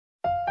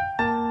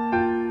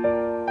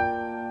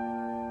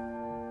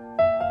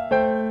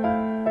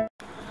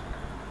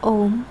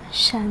Om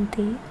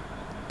Shanti.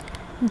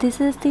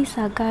 This is the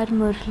Sakar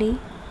Murli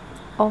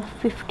of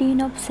 15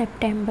 of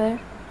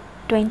September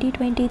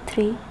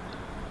 2023.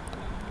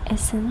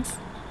 Essence.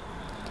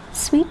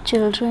 Sweet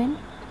children,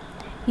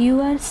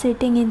 you are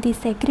sitting in the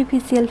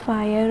sacrificial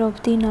fire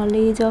of the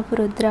knowledge of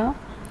Rudra.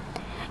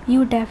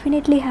 You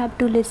definitely have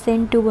to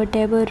listen to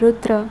whatever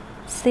Rudra,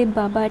 Shiv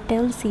Baba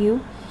tells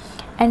you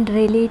and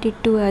relate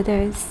it to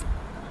others.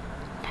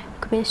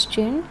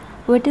 Question.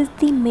 What is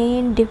the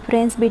main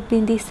difference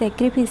between the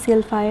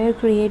sacrificial fire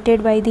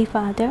created by the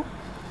Father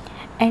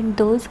and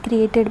those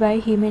created by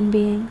human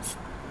beings?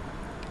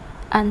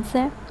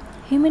 Answer.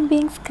 Human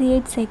beings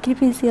create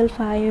sacrificial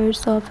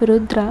fires of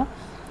Rudra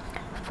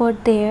for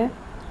there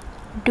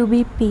to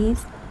be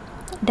peace,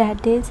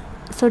 that is,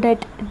 so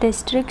that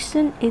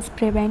destruction is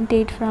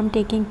prevented from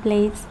taking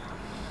place.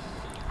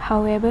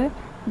 However,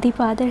 the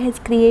Father has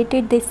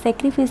created this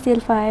sacrificial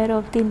fire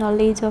of the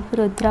knowledge of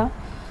Rudra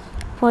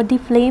for the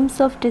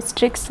flames of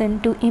destruction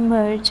to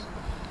emerge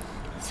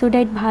so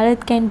that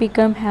Bharat can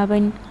become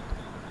heaven.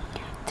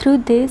 Through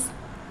this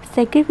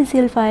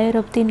sacrificial fire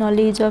of the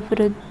knowledge of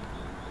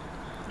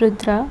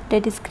Rudra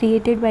that is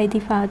created by the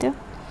Father,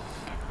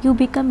 you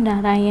become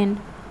Narayan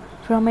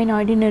from an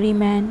ordinary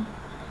man.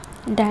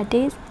 That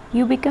is,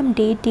 you become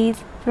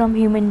deities from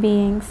human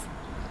beings.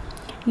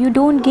 You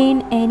don't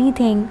gain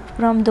anything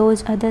from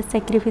those other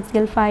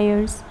sacrificial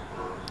fires.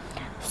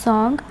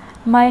 Song.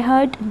 My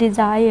heart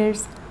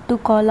desires to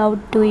call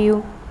out to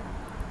you.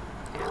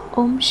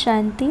 Om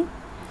Shanti.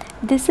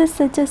 This is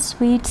such a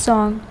sweet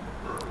song.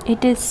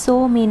 It is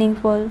so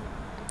meaningful.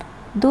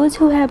 Those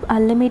who have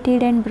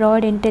unlimited and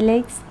broad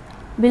intellects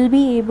will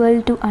be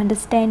able to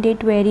understand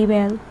it very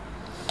well.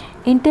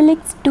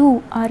 Intellects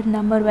too are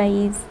number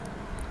wise.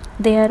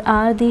 There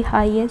are the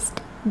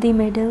highest, the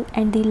middle,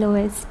 and the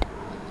lowest.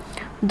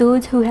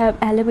 Those who have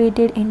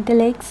elevated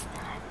intellects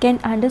can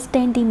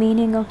understand the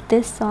meaning of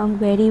this song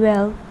very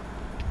well.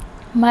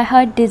 My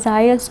heart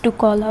desires to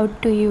call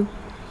out to you.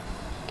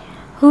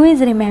 Who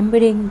is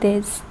remembering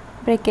this?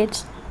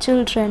 Brackets.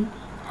 Children.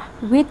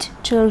 Which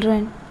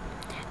children?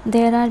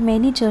 There are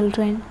many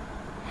children.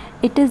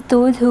 It is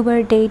those who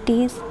were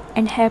deities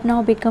and have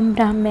now become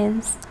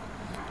Brahmins.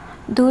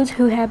 Those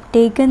who have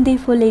taken the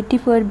full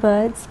 84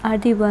 births are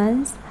the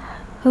ones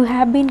who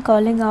have been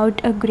calling out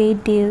a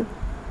great deal.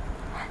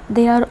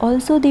 They are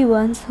also the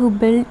ones who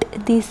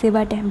built the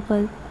Shiva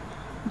temple,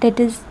 that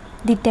is,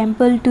 the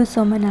temple to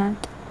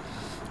Somanath.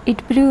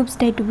 It proves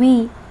that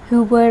we,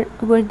 who were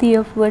worthy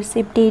of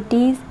worship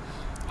deities,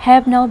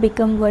 have now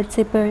become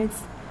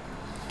worshippers.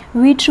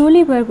 We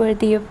truly were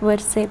worthy of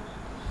worship,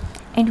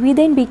 and we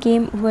then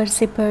became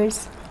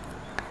worshippers.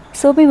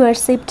 So we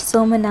worshipped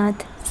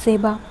Somanath,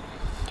 Shiva.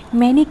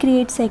 Many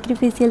create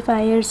sacrificial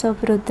fires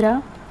of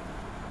Rudra,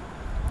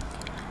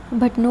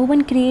 but no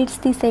one creates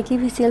the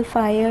sacrificial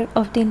fire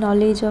of the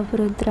knowledge of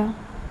Rudra.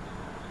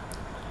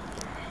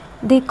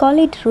 They call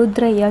it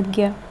Rudra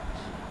Yagya.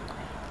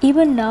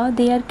 Even now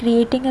they are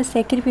creating a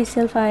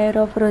sacrificial fire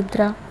of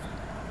Rudra.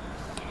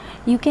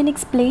 You can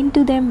explain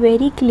to them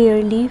very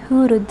clearly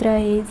who Rudra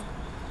is.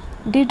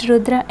 Did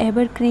Rudra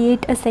ever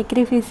create a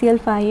sacrificial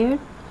fire?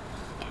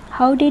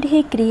 How did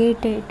he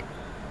create it?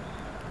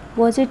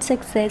 Was it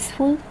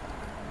successful?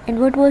 And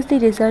what was the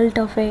result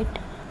of it?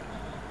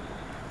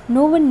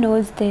 No one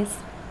knows this.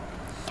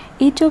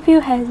 Each of you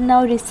has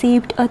now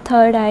received a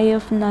third eye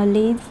of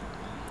knowledge.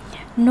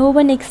 No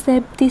one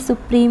except the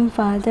Supreme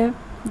Father,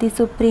 the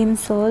Supreme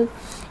Soul,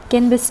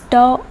 can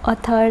bestow a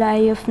third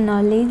eye of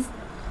knowledge.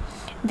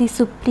 The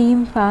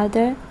Supreme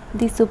Father,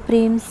 the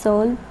Supreme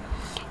Soul,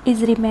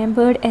 is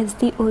remembered as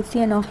the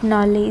ocean of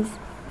knowledge.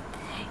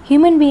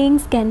 Human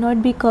beings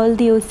cannot be called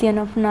the ocean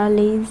of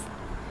knowledge.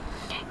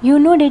 You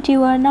know that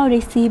you are now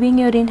receiving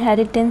your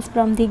inheritance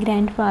from the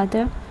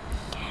Grandfather,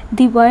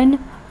 the one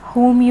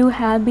whom you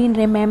have been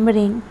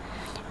remembering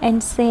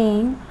and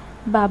saying,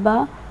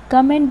 Baba,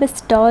 come and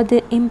bestow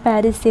the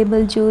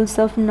imperishable jewels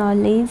of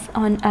knowledge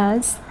on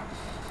us.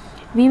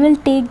 We will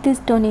take this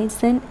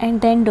donation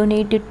and then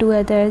donate it to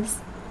others.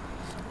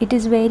 It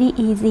is very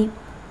easy.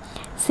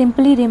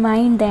 Simply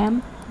remind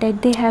them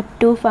that they have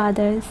two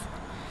fathers.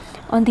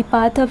 On the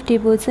path of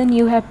devotion,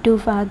 you have two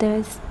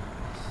fathers.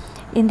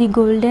 In the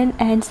golden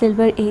and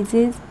silver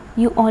ages,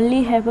 you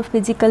only have a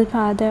physical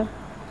father.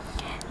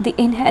 The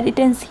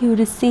inheritance you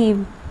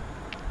receive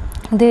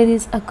there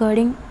is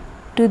according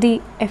to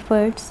the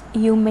efforts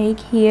you make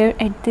here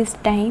at this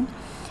time.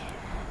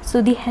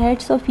 So the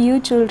heads of you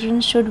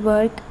children should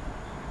work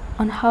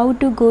on how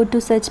to go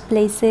to such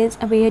places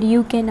where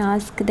you can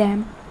ask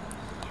them,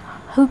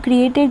 who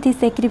created the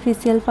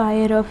sacrificial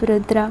fire of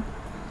Rudra?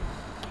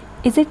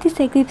 Is it the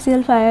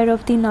sacrificial fire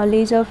of the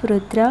knowledge of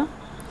Rudra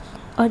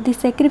or the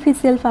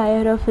sacrificial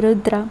fire of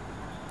Rudra?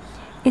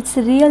 Its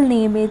real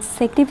name is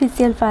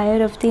sacrificial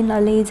fire of the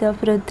knowledge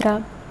of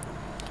Rudra.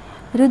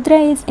 Rudra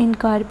is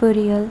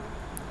incorporeal.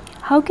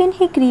 How can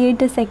he create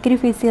the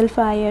sacrificial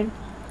fire?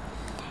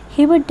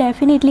 He would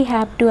definitely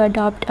have to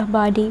adopt a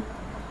body.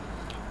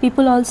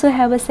 People also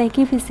have a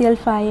sacrificial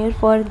fire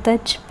for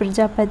Dach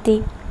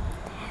Prajapati.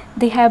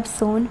 They have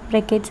shown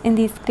brackets in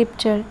the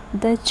scripture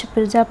Dach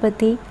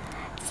Prajapati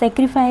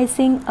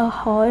sacrificing a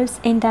horse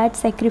in that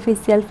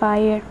sacrificial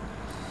fire.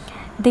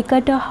 They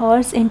cut a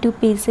horse into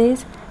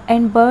pieces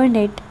and burn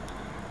it,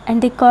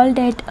 and they call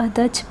that a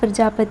Dach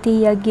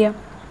Prajapati Yagya.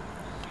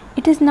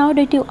 It is now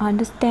that you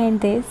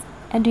understand this,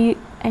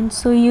 and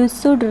so you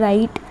should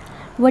write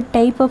what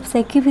type of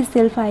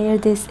sacrificial fire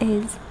this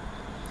is.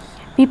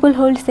 People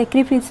hold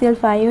sacrificial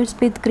fires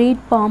with great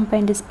pomp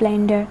and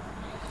splendor.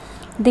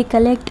 They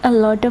collect a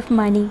lot of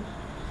money.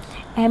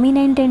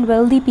 Eminent and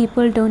wealthy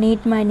people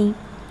donate money.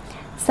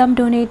 Some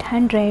donate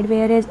 100,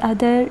 whereas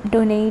others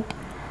donate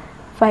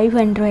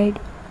 500.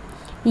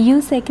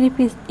 You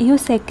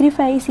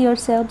sacrifice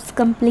yourselves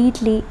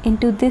completely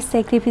into this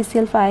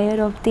sacrificial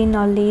fire of the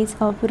knowledge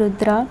of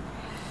Rudra.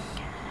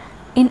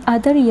 In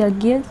other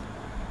yagyas,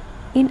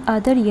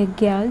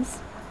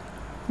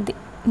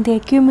 they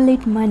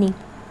accumulate money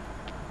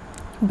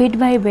bit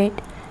by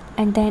bit,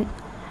 and then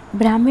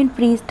Brahmin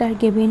priests are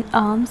given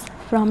alms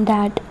from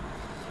that.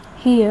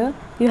 Here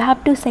you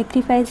have to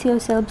sacrifice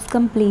yourselves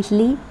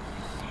completely.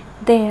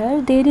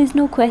 There is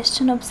no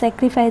question of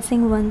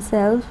sacrificing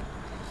oneself.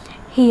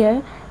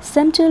 Here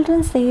some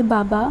children say,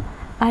 Baba,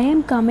 I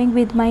am coming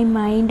with my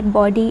mind,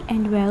 body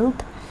and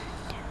wealth.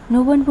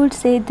 No one would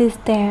say this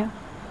there.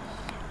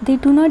 They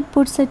do not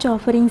put such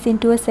offerings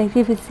into a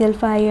sacrificial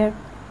fire.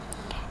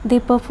 They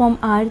perform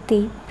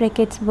arti,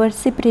 brackets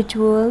worship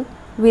ritual,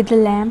 with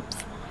lamps,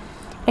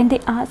 and they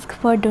ask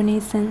for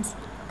donations.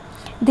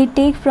 They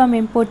take from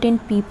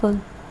important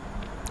people.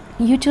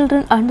 You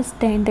children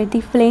understand that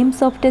the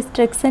flames of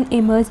destruction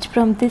emerged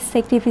from this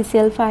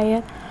sacrificial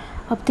fire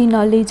of the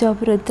knowledge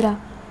of Rudra.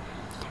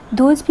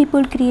 Those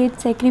people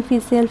create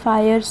sacrificial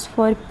fires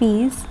for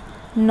peace,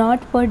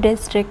 not for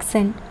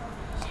destruction.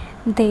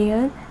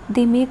 There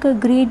they make a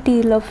great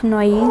deal of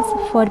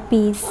noise for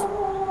peace.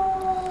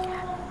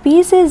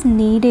 Peace is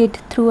needed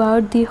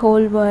throughout the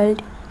whole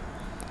world.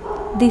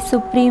 The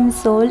Supreme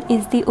Soul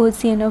is the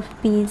ocean of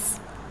peace.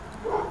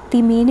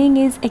 The meaning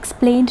is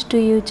explained to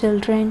you,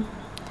 children.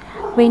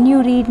 When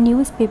you read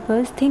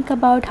newspapers, think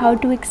about how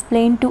to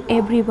explain to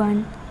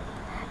everyone.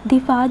 The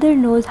Father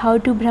knows how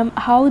the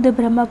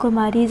Brahma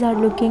Kumaris are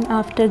looking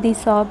after the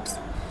shops.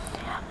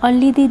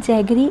 Only the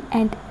jaggery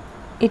and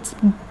its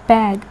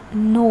bag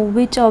know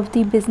which of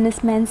the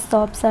businessmen's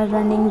shops are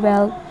running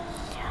well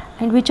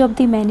and which of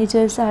the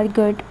managers are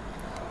good.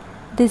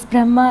 This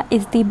Brahma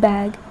is the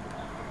bag.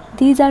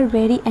 These are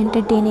very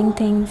entertaining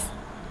things.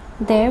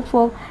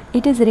 Therefore,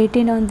 it is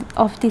written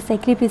of the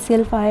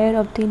sacrificial fire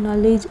of the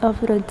knowledge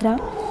of Rudra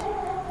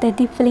that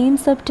the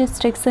flames of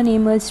destruction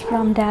emerged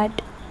from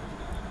that.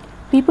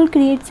 People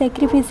create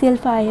sacrificial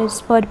fires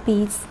for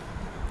peace.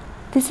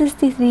 This is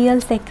the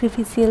real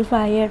sacrificial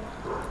fire.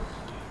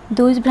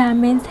 Those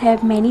Brahmins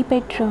have many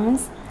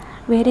patrons,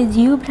 whereas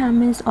you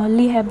Brahmins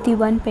only have the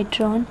one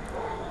patron,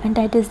 and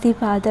that is the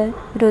Father,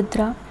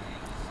 Rudra.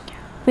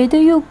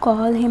 Whether you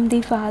call him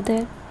the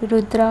Father,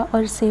 Rudra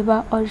or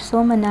Shiva or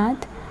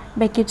Somanath,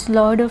 brackets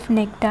Lord of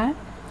Nectar,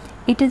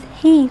 it is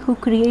he who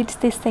creates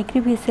this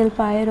sacrificial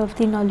fire of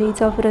the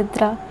knowledge of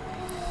Rudra,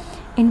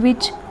 in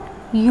which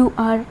you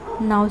are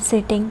now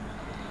sitting.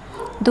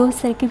 Those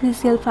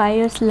sacrificial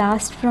fires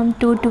last from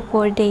 2 to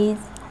 4 days,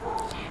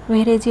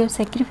 whereas your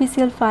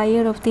sacrificial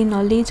fire of the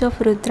knowledge of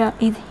Rudra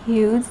is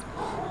huge,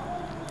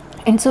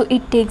 and so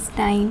it takes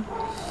time.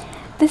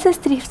 This is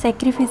the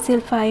sacrificial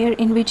fire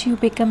in which you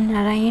become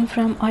Narayan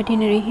from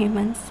ordinary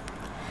humans.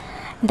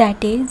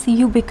 That is,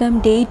 you become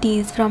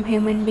deities from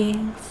human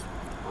beings.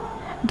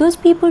 Those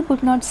people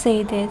would not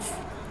say this.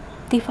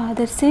 The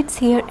Father sits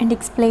here and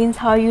explains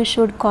how you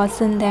should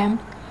caution them.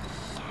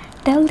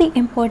 Tell the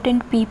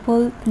important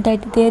people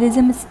that there is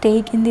a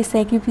mistake in the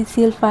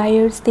sacrificial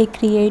fires they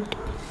create.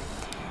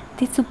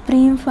 The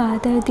Supreme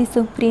Father, the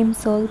Supreme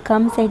Soul,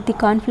 comes at the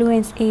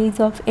confluence age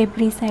of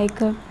every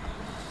cycle.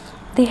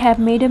 They have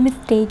made a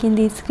mistake in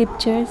the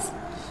scriptures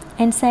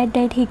and said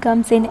that he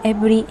comes in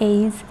every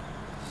age.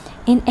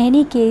 In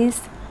any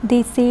case,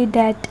 they say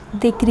that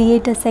they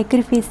create a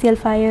sacrificial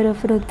fire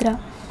of Rudra,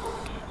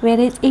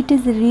 whereas it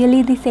is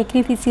really the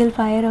sacrificial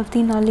fire of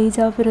the knowledge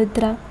of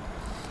Rudra.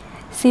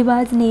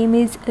 Shiva's name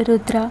is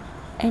Rudra,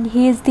 and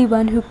he is the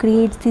one who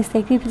creates the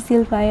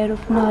sacrificial fire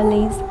of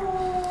knowledge.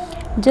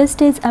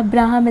 Just as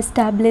Abraham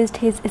established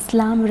his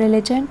Islam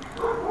religion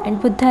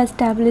and Buddha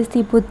established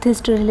the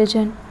Buddhist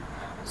religion,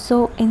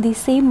 so in the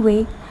same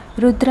way,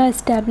 Rudra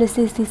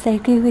establishes the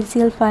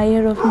sacrificial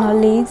fire of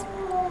knowledge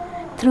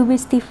through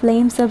which the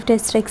flames of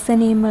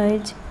destruction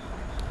emerge.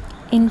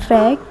 In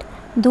fact,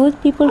 those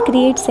people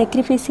create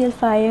sacrificial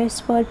fires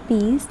for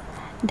peace,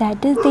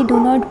 that is, they do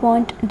not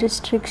want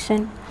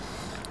destruction.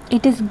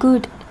 It is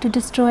good to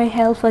destroy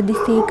hell for the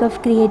sake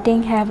of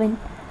creating heaven.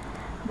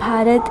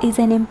 Bharat is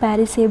an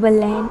imperishable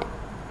land.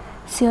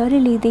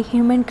 Surely the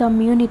human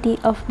community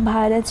of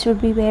Bharat should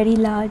be very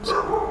large.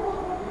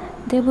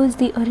 There was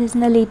the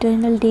original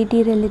eternal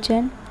deity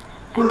religion,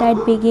 and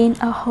that began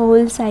a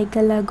whole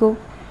cycle ago.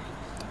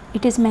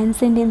 It is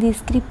mentioned in the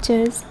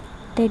scriptures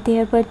that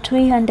there were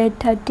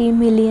 330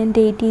 million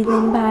deities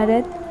in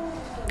Bharat.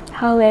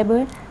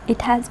 However,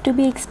 it has to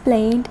be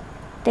explained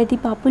that the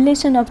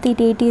population of the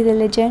deity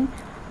religion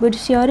would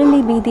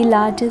surely be the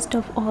largest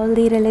of all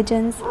the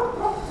religions,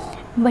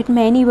 but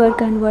many were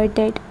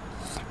converted.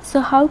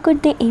 So how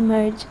could they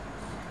emerge?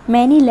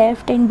 Many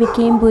left and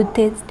became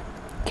Buddhists,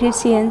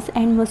 Christians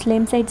and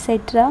Muslims,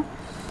 etc.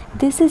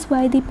 This is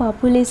why the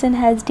population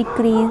has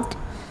decreased.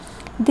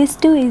 This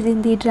too is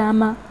in the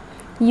drama.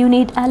 You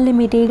need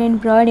unlimited and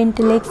broad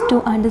intellects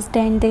to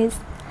understand this.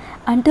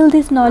 Until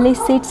this knowledge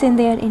sits in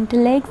their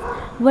intellects,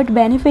 what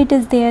benefit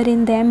is there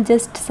in them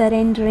just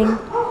surrendering?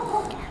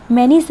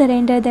 Many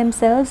surrender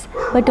themselves,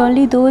 but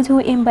only those who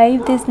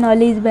imbibe this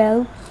knowledge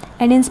well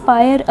and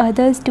inspire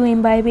others to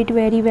imbibe it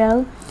very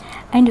well,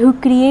 and who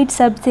create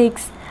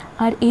subjects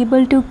are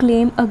able to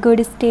claim a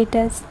good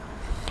status.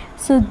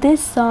 So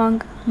this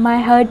song, My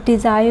Heart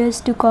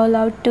Desires to Call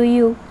Out to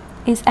You,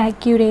 is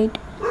accurate.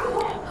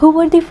 Who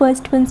were the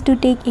first ones to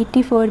take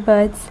 84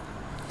 births?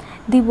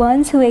 The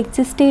ones who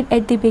existed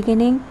at the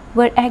beginning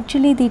were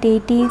actually the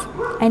deities,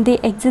 and they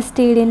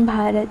existed in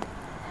Bharat.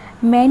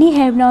 Many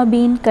have now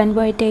been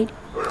converted.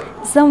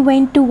 Some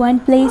went to one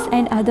place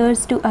and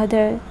others to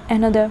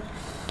another.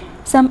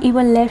 Some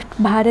even left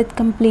Bharat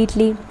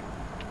completely.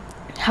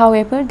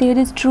 However, there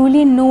is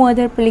truly no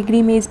other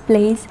pilgrimage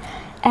place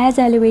as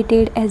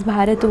elevated as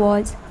Bharat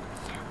was.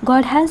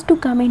 God has to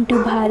come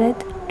into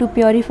Bharat to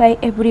purify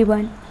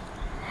everyone,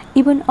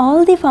 even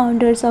all the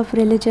founders of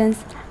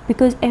religions,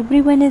 because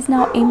everyone is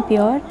now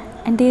impure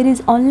and there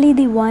is only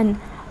the one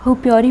who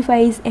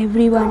purifies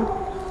everyone.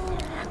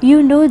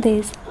 You know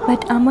this,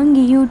 but among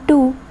you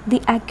too,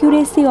 the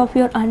accuracy of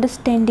your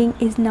understanding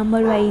is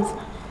number-wise.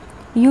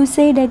 You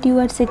say that you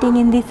are sitting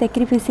in the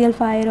sacrificial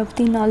fire of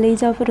the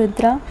knowledge of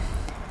Rudra.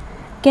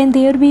 Can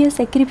there be a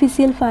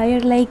sacrificial fire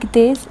like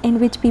this in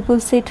which people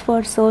sit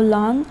for so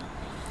long?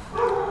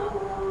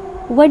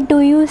 What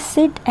do you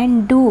sit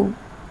and do?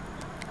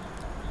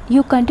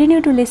 You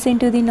continue to listen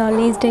to the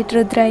knowledge that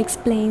Rudra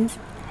explains.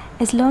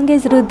 As long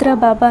as Rudra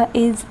Baba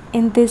is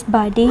in this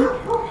body,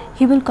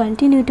 he will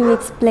continue to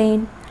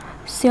explain.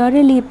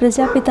 Surely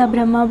Prajapita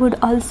Brahma would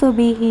also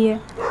be here.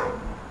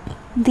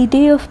 The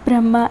day of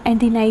Brahma and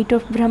the night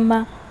of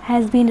Brahma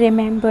has been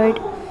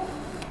remembered.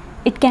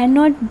 It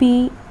cannot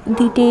be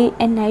the day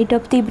and night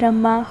of the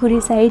Brahma who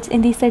resides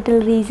in the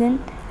subtle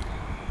region.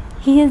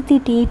 He is the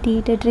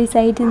deity that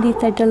resides in the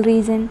subtle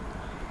region.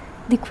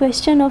 The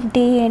question of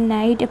day and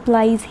night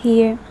applies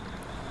here.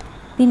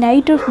 The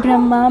night of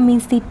Brahma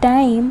means the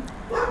time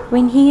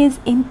when he is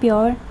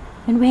impure,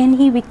 and when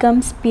he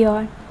becomes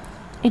pure,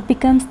 it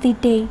becomes the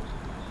day.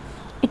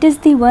 It is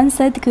the one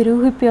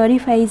Sadguru who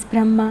purifies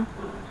Brahma.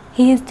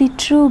 He is the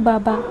true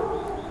Baba,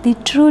 the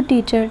true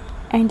teacher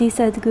and the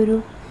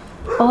Sadguru,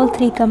 all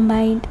three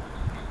combined.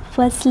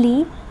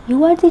 Firstly,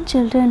 you are the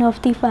children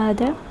of the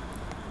Father,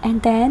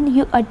 and then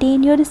you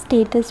attain your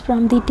status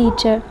from the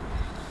teacher.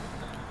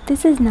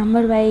 This is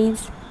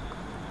number-wise.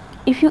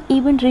 If you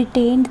even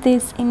retained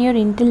this in your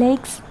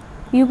intellects,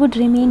 you would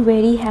remain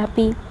very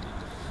happy.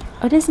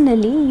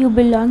 Originally, you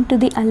belonged to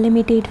the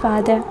unlimited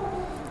Father.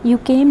 You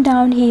came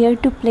down here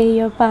to play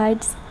your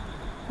parts.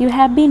 You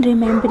have been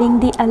remembering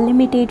the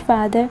unlimited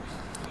Father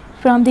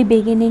from the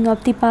beginning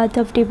of the path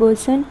of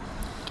devotion,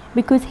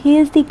 because he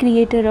is the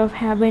creator of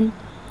heaven.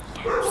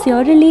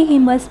 Surely he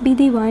must be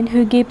the one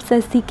who gives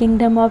us the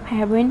kingdom of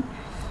heaven.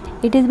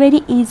 It is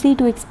very easy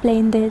to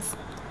explain this.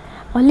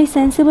 Only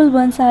sensible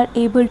ones are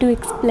able to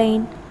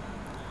explain.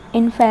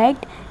 In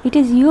fact, it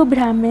is you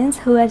Brahmins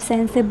who are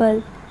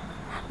sensible.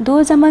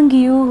 Those among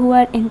you who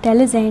are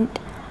intelligent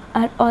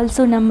are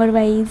also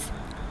number-wise.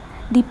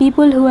 The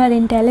people who are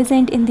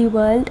intelligent in the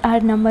world are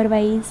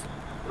number-wise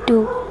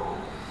too.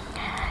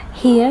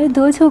 Here,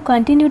 those who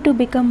continue to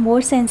become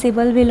more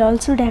sensible will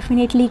also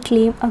definitely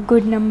claim a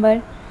good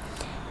number.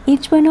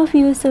 Each one of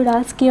you should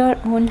ask your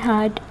own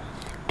heart,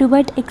 to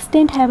what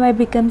extent have I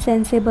become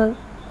sensible?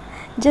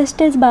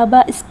 Just as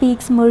Baba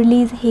speaks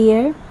Murlis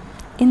here,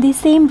 in the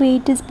same way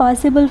it is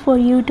possible for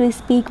you to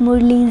speak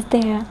Murlis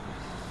there.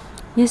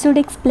 You should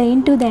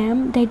explain to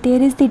them that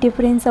there is the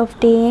difference of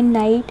day and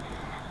night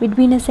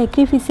between a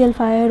sacrificial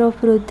fire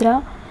of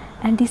Rudra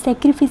and the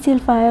sacrificial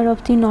fire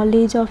of the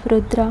knowledge of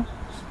Rudra.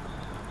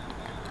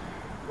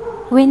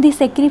 When the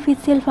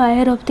sacrificial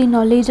fire of the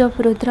knowledge of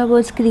Rudra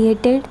was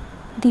created,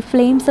 the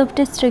flames of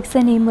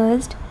destruction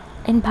emerged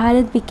and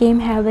Bharat became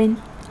heaven.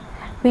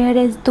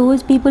 Whereas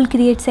those people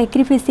create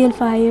sacrificial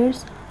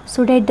fires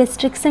so that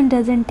destruction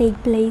doesn't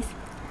take place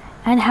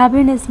and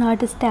heaven is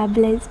not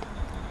established.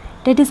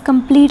 That is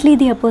completely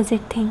the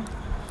opposite thing.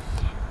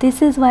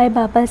 This is why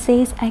Baba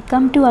says, I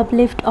come to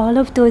uplift all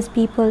of those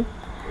people.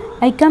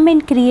 I come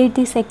and create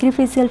the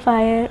sacrificial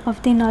fire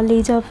of the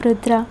knowledge of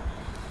Rudra.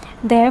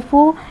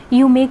 Therefore,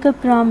 you make a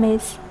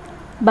promise.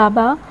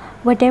 Baba,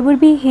 whatever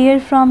we hear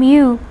from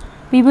you,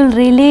 we will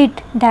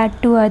relate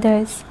that to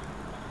others.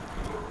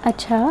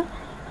 Acha,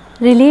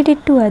 relate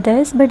it to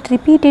others, but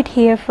repeat it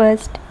here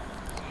first.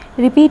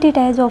 Repeat it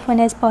as often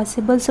as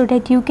possible so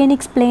that you can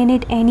explain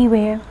it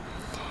anywhere.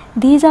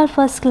 These are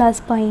first class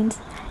points.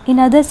 In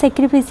other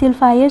sacrificial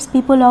fires,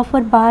 people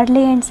offer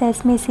barley and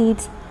sesame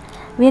seeds.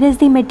 whereas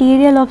the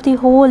material of the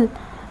whole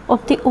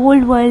of the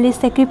old world is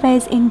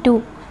sacrificed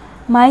into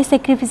my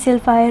sacrificial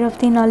fire of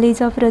the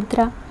knowledge of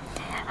Rudra.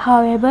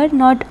 However,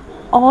 not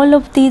all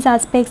of these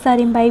aspects are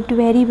imbibed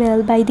very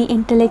well by the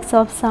intellects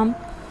of some.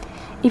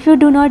 If you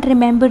do not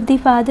remember the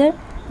Father,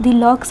 the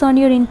locks on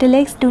your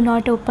intellects do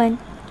not open.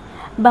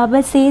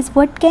 Baba says,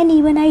 "What can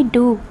even I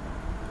do?"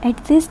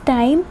 At this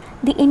time,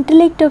 the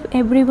intellect of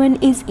everyone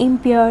is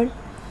impure.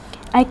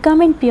 I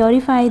come and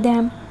purify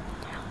them.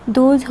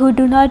 Those who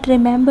do not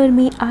remember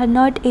me are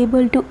not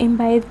able to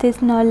imbibe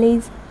this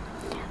knowledge.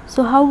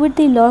 So how would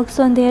the locks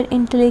on their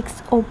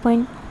intellects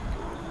open?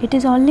 It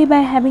is only by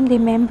having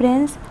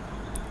remembrance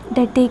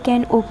that they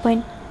can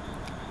open.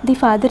 The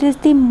Father is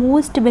the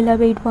most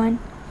beloved one,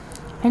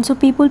 and so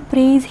people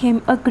praise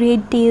him a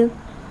great deal.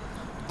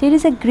 There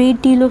is a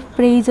great deal of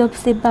praise of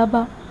Shiv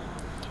Baba.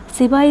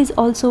 Shiva is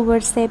also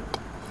worshipped,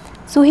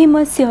 so he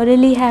must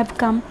surely have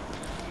come.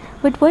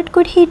 But what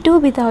could he do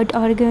without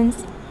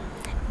organs?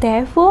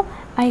 Therefore,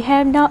 I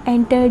have now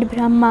entered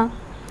Brahma.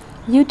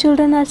 You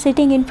children are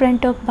sitting in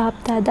front of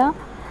Bap Dada,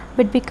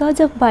 but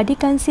because of body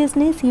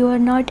consciousness, you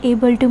are not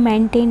able to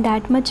maintain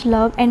that much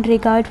love and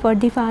regard for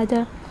the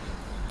Father.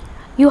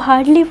 You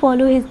hardly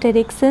follow his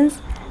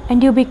directions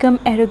and you become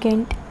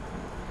arrogant.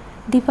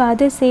 The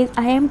Father says,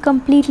 I am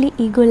completely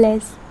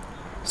egoless.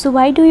 So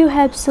why do you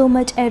have so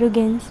much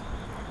arrogance?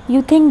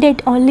 You think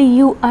that only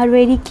you are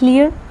very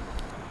clear?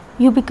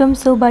 You become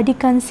so body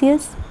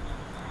conscious?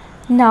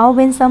 Now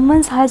when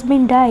someone's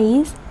husband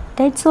dies,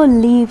 that soul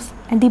leaves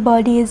and the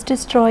body is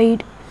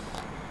destroyed.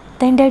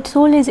 Then that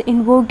soul is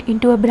invoked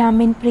into a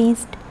Brahmin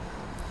priest.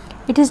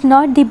 It is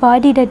not the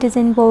body that is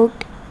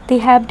invoked. They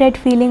have that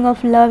feeling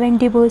of love and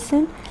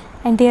devotion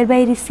and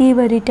thereby receive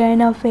a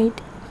return of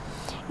it.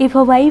 If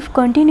a wife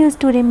continues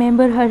to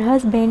remember her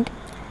husband,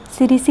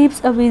 she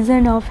receives a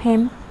vision of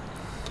him.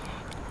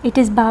 It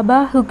is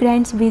Baba who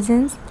grants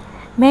visions.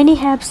 Many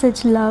have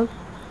such love.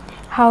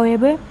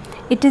 However,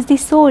 it is the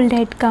soul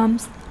that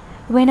comes.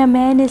 When a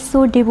man is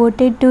so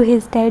devoted to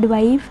his dead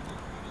wife,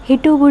 he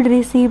too would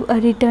receive a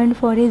return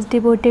for his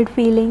devoted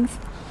feelings.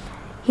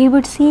 He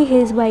would see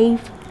his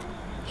wife.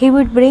 He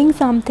would bring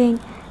something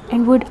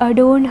and would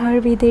adorn her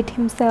with it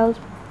himself.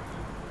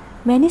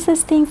 Many such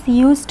things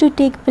used to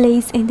take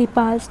place in the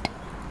past.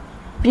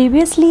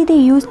 Previously, they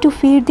used to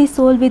feed the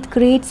soul with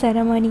great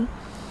ceremony.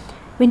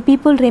 When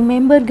people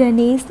remember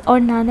Ganesh or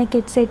Nanak,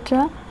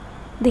 etc.,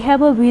 they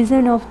have a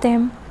vision of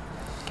them.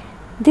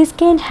 This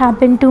can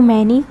happen to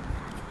many,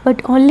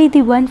 but only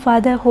the one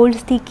Father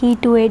holds the key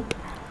to it.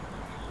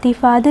 The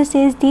Father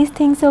says these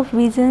things of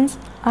visions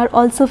are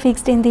also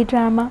fixed in the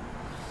drama.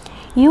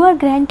 You are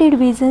granted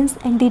visions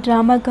and the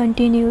drama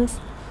continues.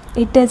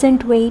 It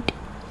doesn't wait.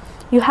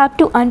 You have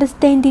to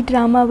understand the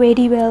drama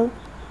very well.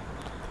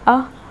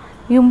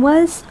 You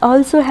must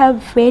also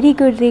have very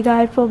good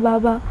regard for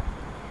Baba.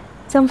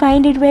 Some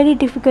find it very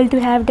difficult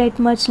to have that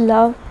much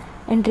love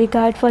and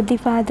regard for the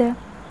Father.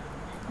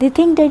 They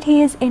think that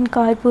he is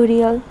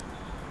incorporeal.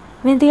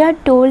 When they are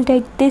told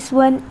that this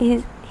one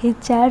is his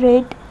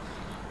chariot,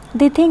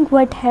 they think,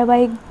 what have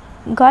I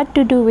got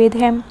to do with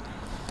him?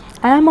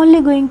 I am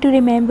only going to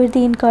remember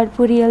the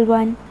incorporeal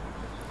one.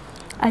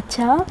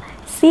 Acha,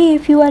 see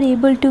if you are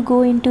able to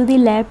go into the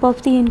lap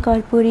of the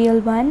incorporeal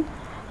one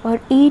or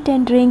eat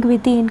and drink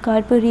with the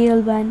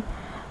incorporeal one.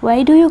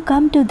 Why do you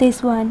come to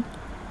this one?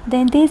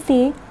 Then they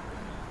say,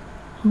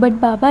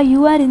 but Baba,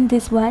 you are in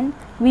this one.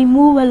 We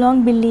move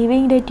along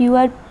believing that you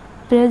are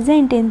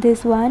present in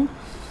this one.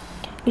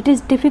 It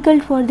is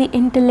difficult for the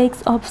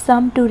intellects of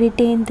some to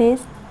retain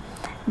this.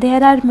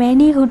 There are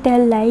many who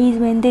tell lies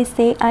when they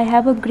say, I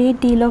have a great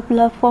deal of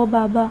love for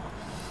Baba.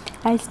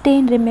 I stay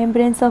in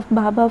remembrance of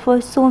Baba for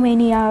so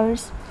many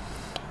hours.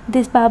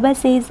 This Baba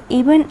says,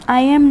 even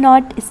I am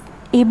not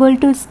able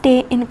to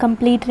stay in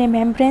complete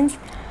remembrance.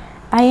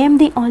 I am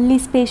the only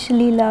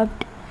specially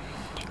loved,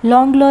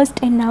 long lost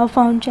and now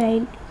found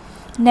child.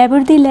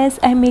 Nevertheless,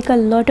 I make a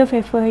lot of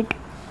effort.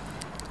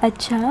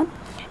 Acha,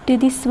 to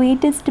the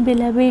sweetest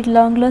beloved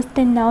long lost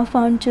and now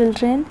found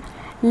children,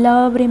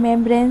 love,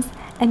 remembrance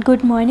and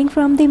good morning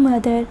from the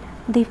mother,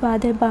 the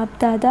Father Bap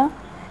Dada.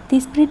 The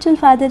spiritual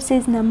father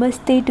says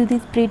namaste to the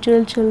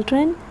spiritual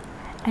children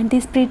and the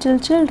spiritual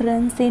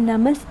children say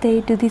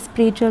namaste to the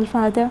spiritual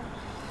father.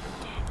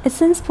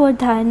 Essence for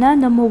dharana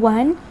number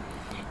 1.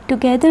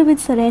 Together with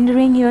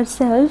surrendering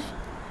yourself,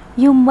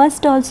 you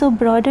must also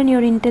broaden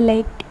your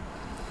intellect.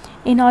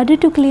 In order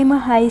to claim a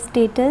high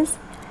status,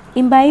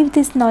 imbibe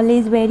this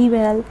knowledge very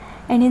well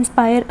and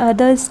inspire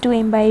others to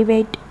imbibe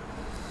it.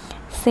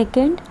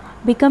 Second,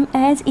 become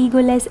as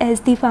egoless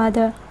as the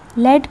Father.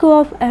 Let go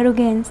of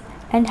arrogance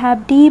and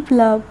have deep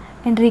love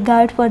and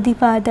regard for the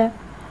Father.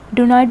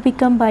 Do not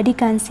become body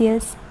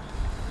conscious.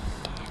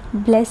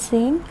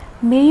 Blessing.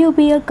 May you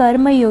be a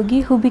karma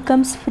yogi who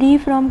becomes free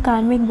from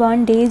karmic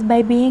bondage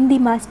by being the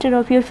master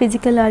of your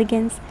physical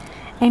organs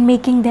and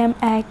making them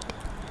act.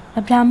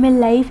 A Brahmin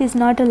life is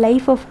not a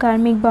life of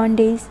karmic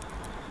bondage,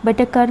 but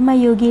a karma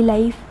yogi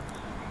life.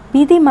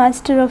 Be the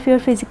master of your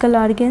physical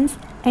organs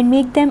and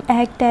make them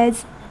act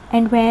as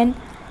and when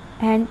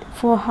and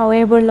for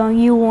however long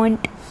you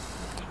want.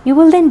 You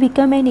will then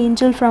become an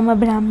angel from a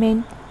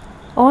Brahmin.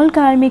 All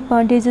karmic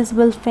bondages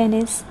will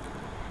finish.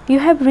 You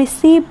have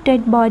received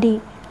that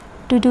body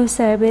to do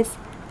service,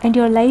 and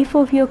your life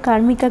of your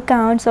karmic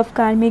accounts of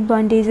karmic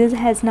bondages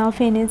has now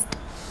finished.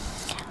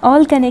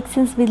 All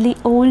connections with the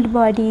old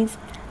bodies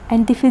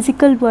and the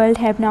physical world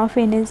have now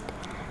finished,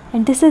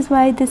 and this is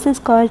why this is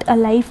called a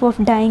life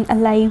of dying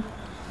alive.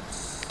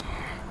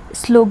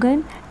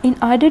 Slogan: in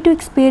order to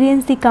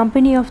experience the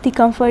company of the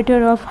comforter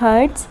of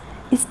hearts,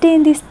 stay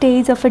in the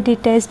stage of a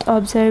detached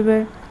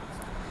observer.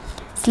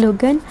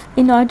 Slogan: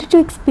 in order to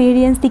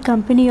experience the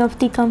company of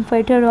the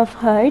comforter of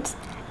hearts,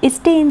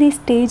 stay in the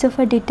stage of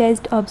a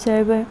detached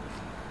observer.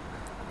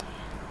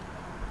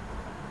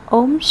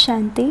 Om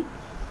Shanti.